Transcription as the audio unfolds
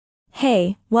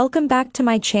Hey, welcome back to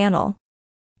my channel.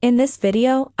 In this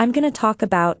video, I'm gonna talk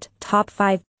about top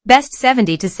 5 best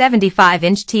 70 to 75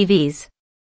 inch TVs.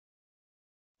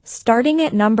 Starting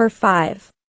at number 5.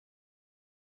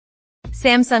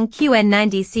 Samsung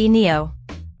QN90C Neo.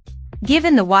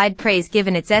 Given the wide praise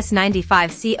given its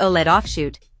S95C OLED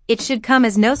offshoot, it should come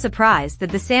as no surprise that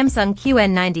the Samsung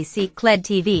QN90C QLED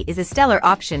TV is a stellar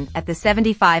option at the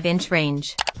 75-inch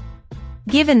range.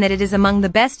 Given that it is among the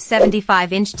best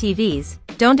 75-inch TVs,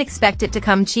 don't expect it to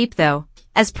come cheap though,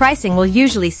 as pricing will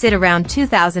usually sit around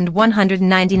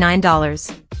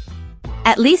 $2,199.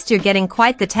 At least you're getting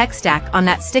quite the tech stack on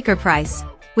that sticker price,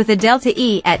 with a Delta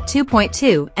E at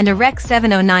 2.2 and a Rec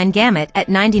 709 gamut at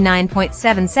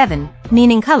 99.77,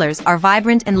 meaning colors are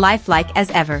vibrant and lifelike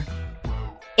as ever.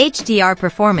 HDR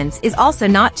performance is also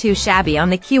not too shabby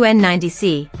on the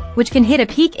QN90C, which can hit a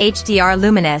peak HDR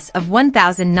luminance of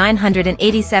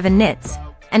 1987 nits,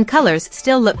 and colors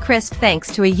still look crisp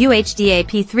thanks to a UHD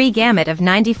P3 gamut of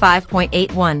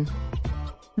 95.81.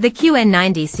 The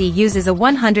QN90C uses a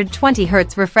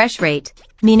 120Hz refresh rate,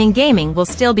 meaning gaming will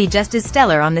still be just as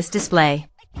stellar on this display.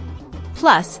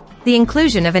 Plus, the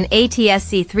inclusion of an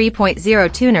ATSC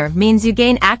 3.0 tuner means you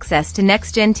gain access to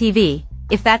next-gen TV,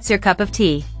 if that's your cup of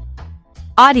tea.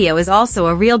 Audio is also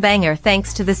a real banger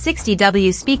thanks to the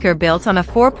 60W speaker built on a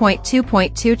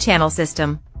 4.2.2 channel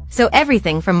system, so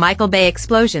everything from Michael Bay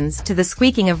explosions to the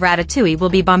squeaking of Ratatouille will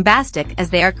be bombastic as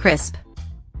they are crisp.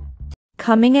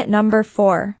 Coming at number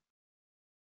 4.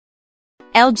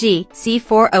 LG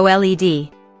C4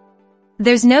 OLED.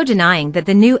 There's no denying that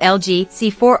the new LG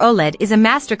C4 OLED is a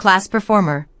masterclass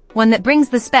performer, one that brings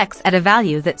the specs at a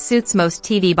value that suits most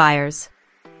TV buyers.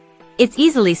 It's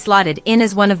easily slotted in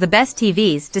as one of the best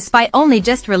TVs despite only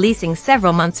just releasing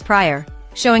several months prior,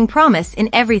 showing promise in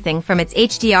everything from its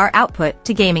HDR output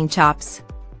to gaming chops.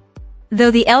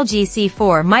 Though the LG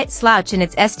C4 might slouch in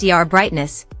its SDR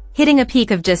brightness, hitting a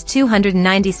peak of just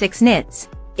 296 nits,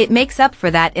 it makes up for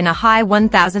that in a high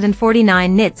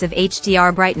 1049 nits of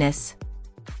HDR brightness.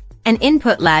 An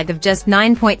input lag of just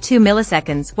 9.2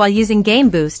 milliseconds while using Game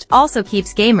Boost also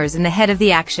keeps gamers in the head of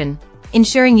the action,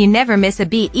 ensuring you never miss a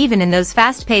beat even in those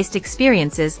fast-paced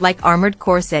experiences like Armored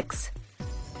Core 6.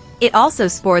 It also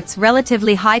sports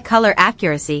relatively high color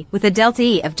accuracy with a Delta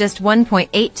E of just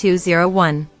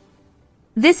 1.8201.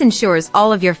 This ensures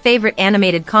all of your favorite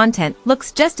animated content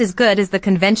looks just as good as the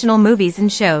conventional movies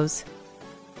and shows.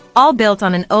 All built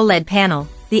on an OLED panel,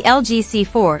 the LG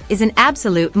C4 is an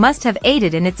absolute must-have,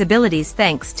 aided in its abilities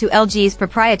thanks to LG's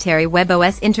proprietary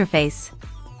WebOS interface.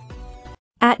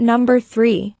 At number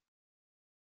 3.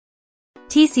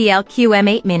 TCL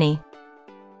QM8 Mini.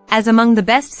 As among the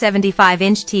best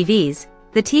 75-inch TVs,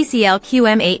 the TCL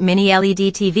QM8 Mini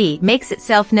LED TV makes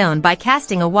itself known by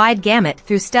casting a wide gamut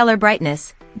through stellar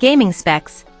brightness, gaming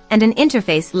specs, and an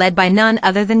interface led by none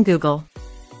other than Google.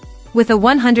 With a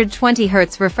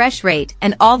 120Hz refresh rate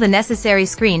and all the necessary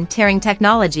screen-tearing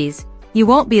technologies, you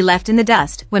won't be left in the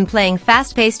dust when playing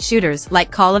fast-paced shooters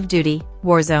like Call of Duty,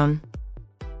 Warzone.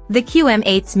 The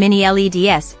QM8's Mini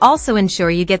LEDs also ensure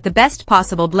you get the best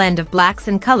possible blend of blacks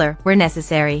and color where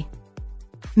necessary.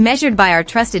 Measured by our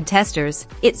trusted testers,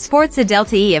 it sports a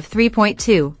Delta E of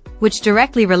 3.2, which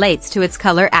directly relates to its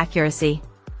color accuracy,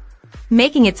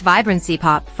 making its vibrancy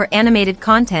pop for animated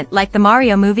content like the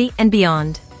Mario movie and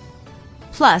beyond.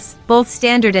 Plus, both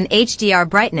standard and HDR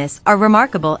brightness are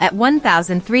remarkable at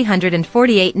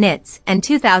 1348 nits and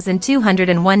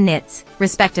 2201 nits,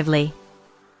 respectively.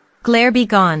 Glare be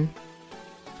gone.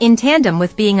 In tandem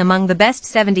with being among the best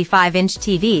 75-inch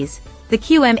TVs, the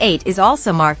QM8 is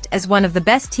also marked as one of the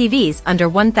best TVs under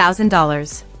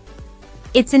 $1,000.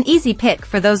 It's an easy pick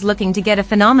for those looking to get a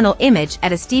phenomenal image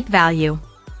at a steep value.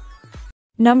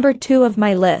 Number 2 of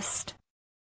my list.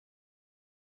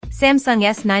 Samsung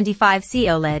S95C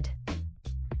OLED.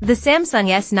 The Samsung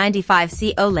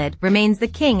S95C OLED remains the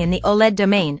king in the OLED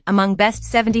domain among best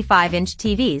 75-inch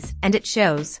TVs, and it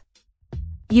shows.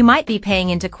 You might be paying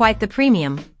into quite the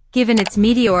premium, given its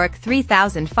meteoric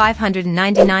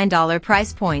 $3,599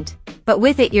 price point, but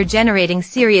with it you're generating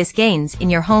serious gains in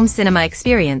your home cinema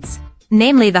experience,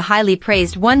 namely the highly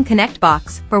praised One Connect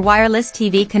box for wireless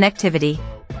TV connectivity.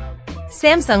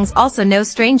 Samsung's also no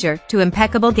stranger to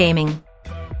impeccable gaming.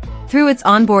 Through its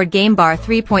onboard Game Bar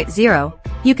 3.0,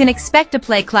 you can expect to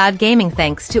play cloud gaming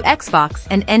thanks to Xbox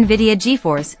and NVIDIA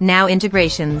GeForce Now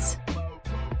integrations.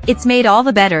 It's made all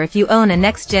the better if you own a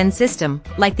next-gen system,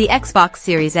 like the Xbox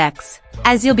Series X,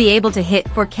 as you'll be able to hit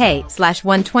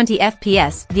 4K/120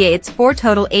 FPS via its 4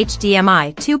 total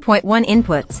HDMI 2.1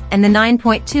 inputs, and the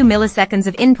 9.2 milliseconds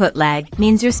of input lag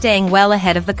means you're staying well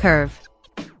ahead of the curve.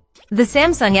 The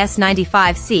Samsung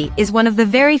S95C is one of the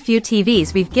very few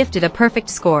TVs we've gifted a perfect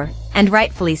score, and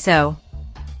rightfully so.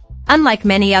 Unlike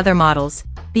many other models,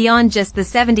 beyond just the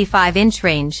 75-inch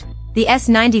range, the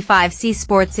S95C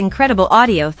sports incredible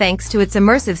audio thanks to its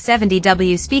immersive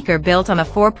 70W speaker built on a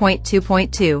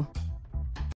 4.2.2.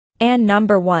 And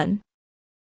number 1.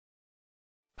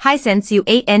 Hisense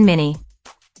U8N Mini.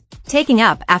 Taking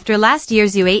up after last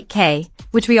year's U8K,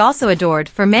 which we also adored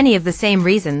for many of the same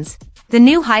reasons, the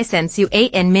new Hisense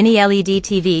U8N Mini LED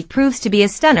TV proves to be a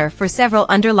stunner for several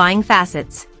underlying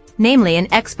facets, namely an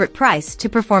expert price to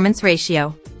performance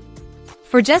ratio.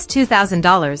 For just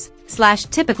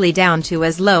 $2,000, typically down to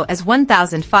as low as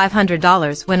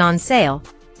 $1,500 when on sale,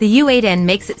 the U8N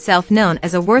makes itself known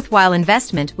as a worthwhile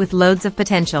investment with loads of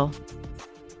potential.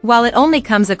 While it only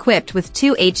comes equipped with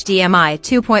 2 HDMI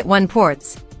 2.1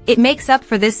 ports, it makes up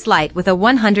for this slight with a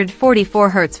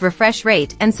 144 Hz refresh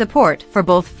rate and support for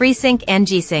both FreeSync and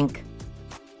G-Sync.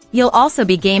 You'll also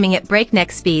be gaming at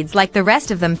breakneck speeds like the rest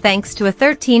of them thanks to a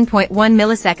 13.1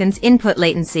 milliseconds input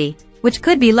latency, which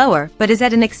could be lower but is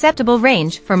at an acceptable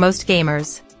range for most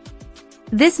gamers.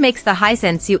 This makes the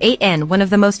Hisense U8N one of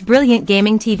the most brilliant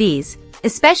gaming TVs,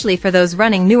 especially for those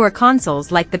running newer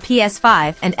consoles like the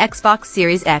PS5 and Xbox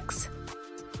Series X.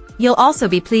 You'll also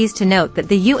be pleased to note that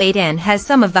the U8N has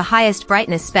some of the highest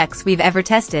brightness specs we've ever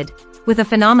tested, with a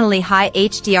phenomenally high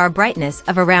HDR brightness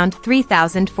of around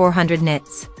 3400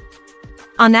 nits.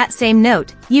 On that same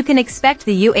note, you can expect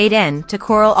the U8N to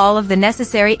corral all of the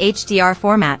necessary HDR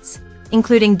formats,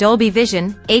 including Dolby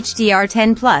Vision,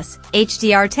 HDR10+,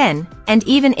 HDR10, and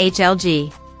even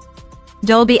HLG.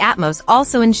 Dolby Atmos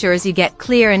also ensures you get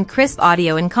clear and crisp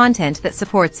audio and content that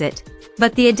supports it,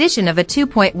 but the addition of a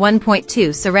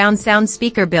 2.1.2 surround sound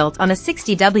speaker built on a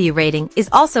 60W rating is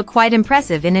also quite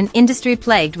impressive in an industry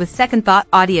plagued with second-thought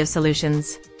audio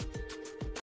solutions.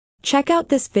 Check out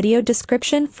this video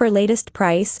description for latest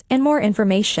price and more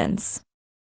informations.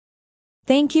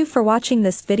 Thank you for watching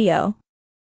this video.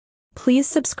 Please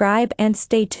subscribe and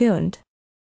stay tuned.